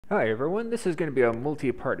Hi everyone, this is going to be a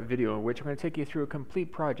multi-part video in which I'm going to take you through a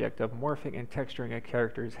complete project of morphing and texturing a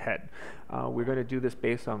character's head. We're going to do this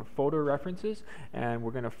based on photo references, and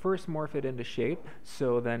we're going to first morph it into shape,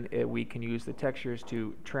 so then we can use the textures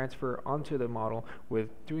to transfer onto the model with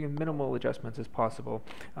doing minimal adjustments as possible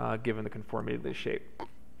given the conformity of the shape.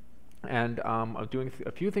 And I'm doing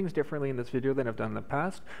a few things differently in this video than I've done in the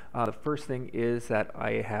past. The first thing is that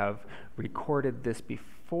I have recorded this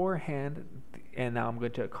beforehand, and now I'm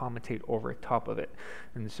going to commentate over top of it.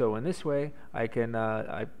 And so in this way, I can,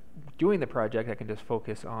 doing the project, I can just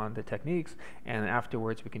focus on the techniques, and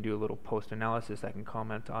afterwards we can do a little post-analysis. I can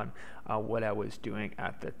comment on what I was doing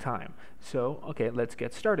at the time. So, okay, let's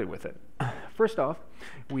get started with it. First off,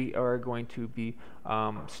 we are going to be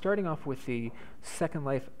starting off with the Second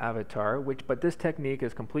Life avatar, but this technique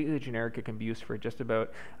is completely generic. It can be used for just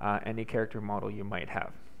about any character model you might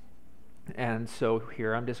have. And so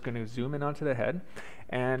here I'm just going to zoom in onto the head,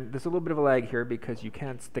 and there's a little bit of a lag here because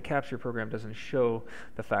the capture program doesn't show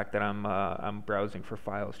the fact that I'm browsing for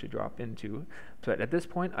files to drop into. But at this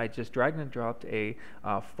point, I just dragged and dropped a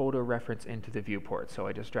photo reference into the viewport. So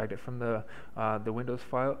I just dragged it from the Windows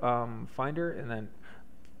file finder, and then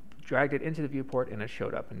dragged it into the viewport, and it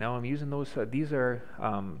showed up. And now I'm using those. These are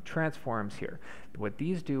transforms here. What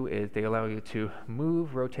these do is they allow you to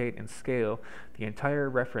move, rotate, and scale the entire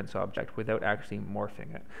reference object without actually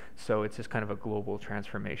morphing it. So it's just kind of a global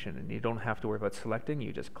transformation, and you don't have to worry about selecting.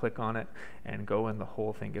 You just click on it and go, and the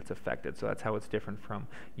whole thing gets affected. So that's how it's different from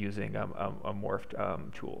using a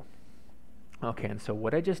morphed tool. Okay, and so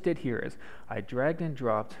what I just did here is I dragged and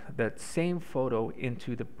dropped that same photo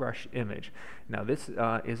into the brush image. Now this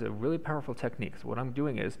is a really powerful technique. So what I'm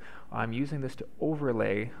doing is I'm using this to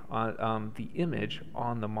overlay on the image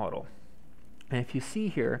on the model. And if you see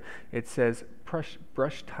here, it says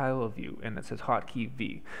brush tile view, and it says hotkey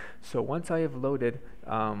V. So once I have loaded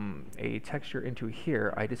a texture into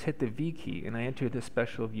here, I just hit the V key and I enter the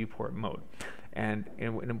special viewport mode. And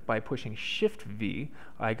by pushing Shift V,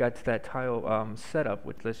 I got to that tile setup,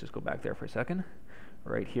 which let's just go back there for a second.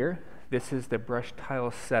 Right here, this is the brush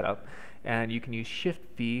tile setup, and you can use Shift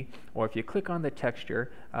V, or if you click on the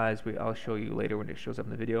texture, I'll show you later when it shows up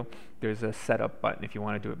in the video, there's a setup button if you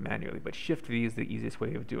want to do it manually, but Shift V is the easiest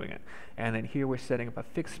way of doing it. And then here we're setting up a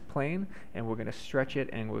fixed plane, and we're going to stretch it,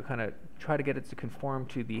 and we're kind of try to get it to conform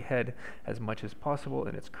to the head as much as possible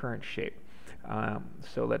in its current shape.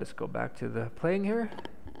 So let us go back to the playing here.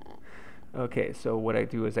 Okay, so what I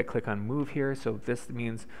do is I click on move here. So this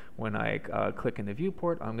means when I click in the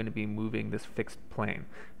viewport, I'm going to be moving this fixed plane.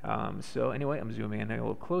 So anyway, I'm zooming in a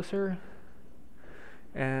little closer.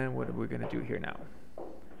 And what are we going to do here now?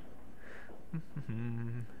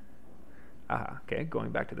 Okay,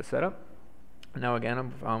 going back to the setup. Now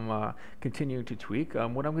again, I'm continuing to tweak. What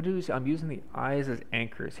I'm going to do is I'm using the eyes as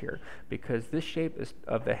anchors here, because this shape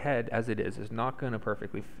of the head as it is not going to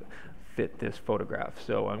perfectly fit this photograph.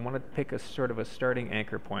 So I want to pick a sort of a starting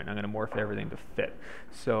anchor point. I'm going to morph everything to fit.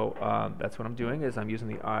 So that's what I'm doing, is I'm using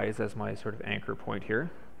the eyes as my sort of anchor point here.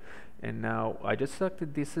 And now I just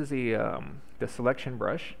selected, this is the selection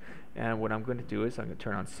brush, and what I'm going to do is I'm going to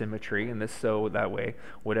turn on symmetry, and this, so that way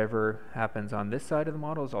whatever happens on this side of the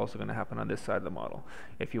model is also going to happen on this side of the model.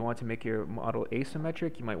 If you want to make your model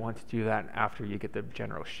asymmetric, you might want to do that after you get the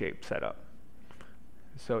general shape set up.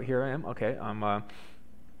 So here I am. Okay, I'm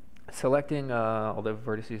selecting all the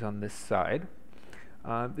vertices on this side.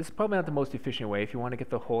 This is probably not the most efficient way. If you want to get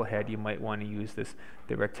the whole head, you might want to use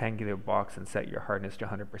the rectangular box and set your hardness to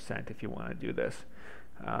 100% if you want to do this.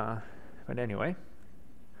 But anyway,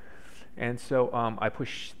 and so I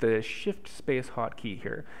push the Shift space hotkey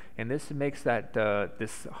here, and this makes that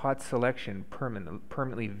this hot selection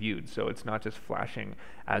permanently viewed. So it's not just flashing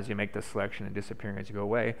as you make the selection and disappearing as you go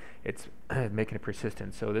away. It's making it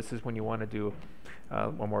persistent. So this is when you want to do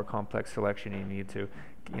a more complex selection, you need to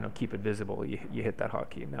keep it visible. You hit that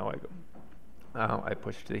hotkey. Now I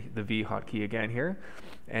push the V hotkey again here,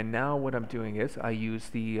 and now what I'm doing is I use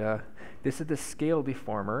this is the scale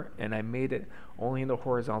deformer, and I made it only in the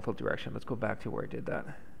horizontal direction. Let's go back to where I did that.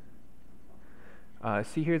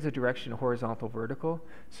 See, here's the direction horizontal, vertical.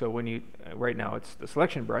 So when right now it's the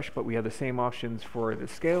selection brush, but we have the same options for the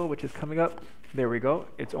scale, which is coming up. There we go.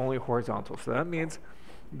 It's only horizontal. So that means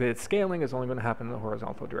the scaling is only going to happen in the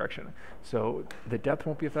horizontal direction. So the depth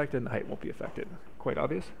won't be affected and the height won't be affected. Quite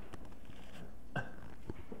obvious.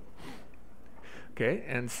 Okay,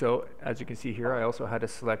 and so as you can see here, I also had to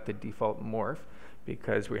select the default morph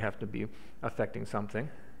because we have to be affecting something.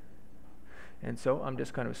 And so I'm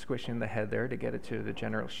just kind of squishing the head there to get it to the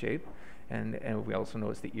general shape. And we also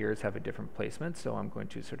notice the ears have a different placement, so I'm going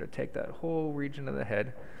to sort of take that whole region of the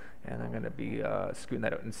head and I'm going to be scooting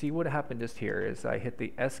that out. And see what happened just here is I hit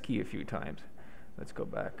the S key a few times. Let's go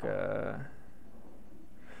back.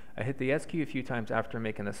 I hit the S key a few times after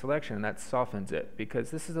making the selection, and that softens it,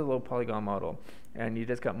 because this is a low polygon model, and you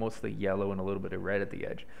just got mostly yellow and a little bit of red at the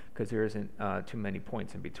edge, because there isn't too many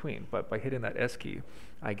points in between. But by hitting that S key,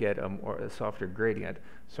 I get a softer gradient.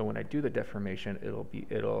 So when I do the deformation, it'll be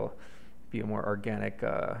a more organic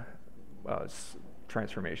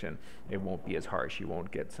transformation. It won't be as harsh. You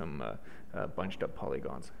won't get some bunched up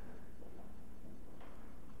polygons.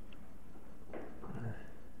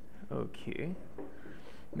 Okay.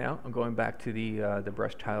 Now I'm going back to the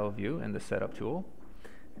brush tile view and the setup tool,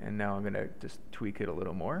 and now I'm going to just tweak it a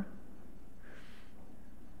little more.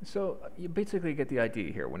 So you basically get the idea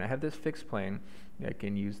here. When I have this fixed plane, I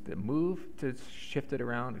can use the move to shift it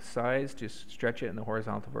around, size to stretch it in the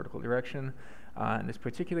horizontal vertical direction. In this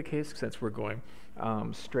particular case, since we're going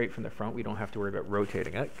straight from the front, we don't have to worry about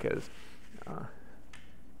rotating it, because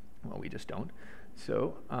well, we just don't.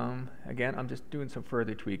 So again, I'm just doing some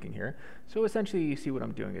further tweaking here. So essentially, you see what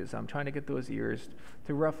I'm doing is I'm trying to get those ears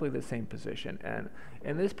to roughly the same position. And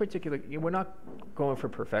in this particular, we're not going for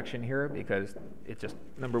perfection here, because it just,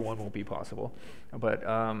 number one, won't be possible. But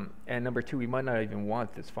and number two, we might not even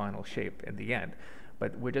want this final shape in the end.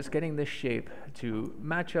 But we're just getting this shape to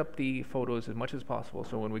match up the photos as much as possible.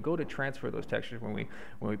 So when we go to transfer those textures, when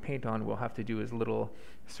we paint on, we'll have to do as little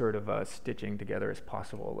sort of stitching together as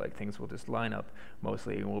possible. Like, things will just line up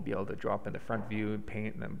mostly, and we'll be able to drop in the front view and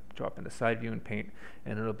paint, and then drop in the side view and paint,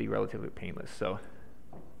 and it'll be relatively painless. So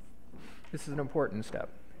this is an important step.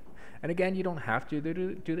 And again, you don't have to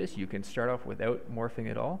do this. You can start off without morphing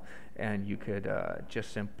at all, and you could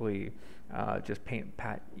just simply just paint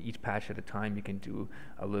each patch at a time. You can do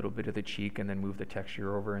a little bit of the cheek and then move the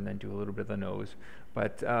texture over, and then do a little bit of the nose.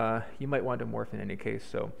 But you might want to morph in any case,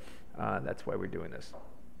 so that's why we're doing this.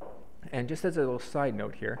 And just as a little side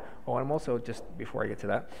note here, I'm also, just before I get to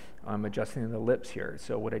that, I'm adjusting the lips here.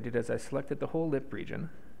 So what I did is I selected the whole lip region,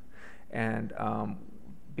 and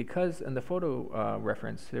because in the photo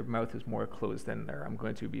reference, their mouth is more closed than there, I'm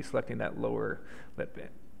going to be selecting that lower lip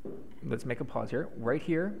bit. Let's make a pause here. Right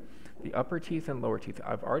here, the upper teeth and lower teeth.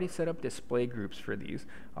 I've already set up display groups for these.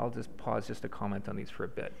 I'll just pause just to comment on these for a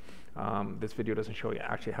bit. This video doesn't show you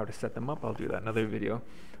actually how to set them up. I'll do that in another video.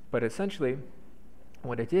 But essentially,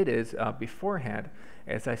 what I did is, beforehand,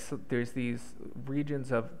 there's these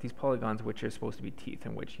regions of these polygons which are supposed to be teeth,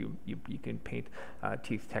 in which you can paint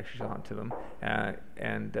teeth textures onto them, and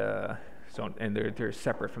they're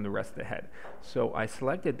separate from the rest of the head. So I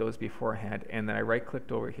selected those beforehand, and then I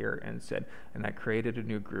right-clicked over here and I created a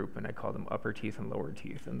new group, and I called them upper teeth and lower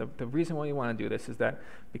teeth. And the reason why you want to do this is that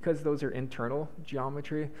because those are internal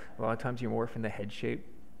geometry, a lot of times you morph in the head shape,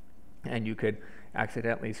 and you could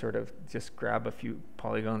accidentally sort of just grab a few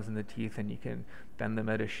polygons in the teeth, and you can bend them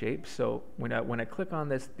out of shape. So when I click on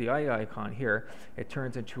this, the eye icon here, it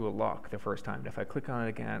turns into a lock the first time. And if I click on it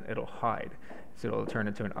again, it'll hide. So it'll turn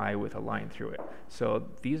into an eye with a line through it. So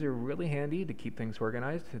these are really handy to keep things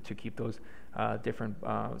organized, to keep those different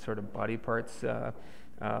sort of body parts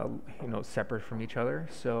separate from each other.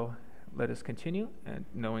 So let us continue, and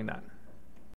knowing that.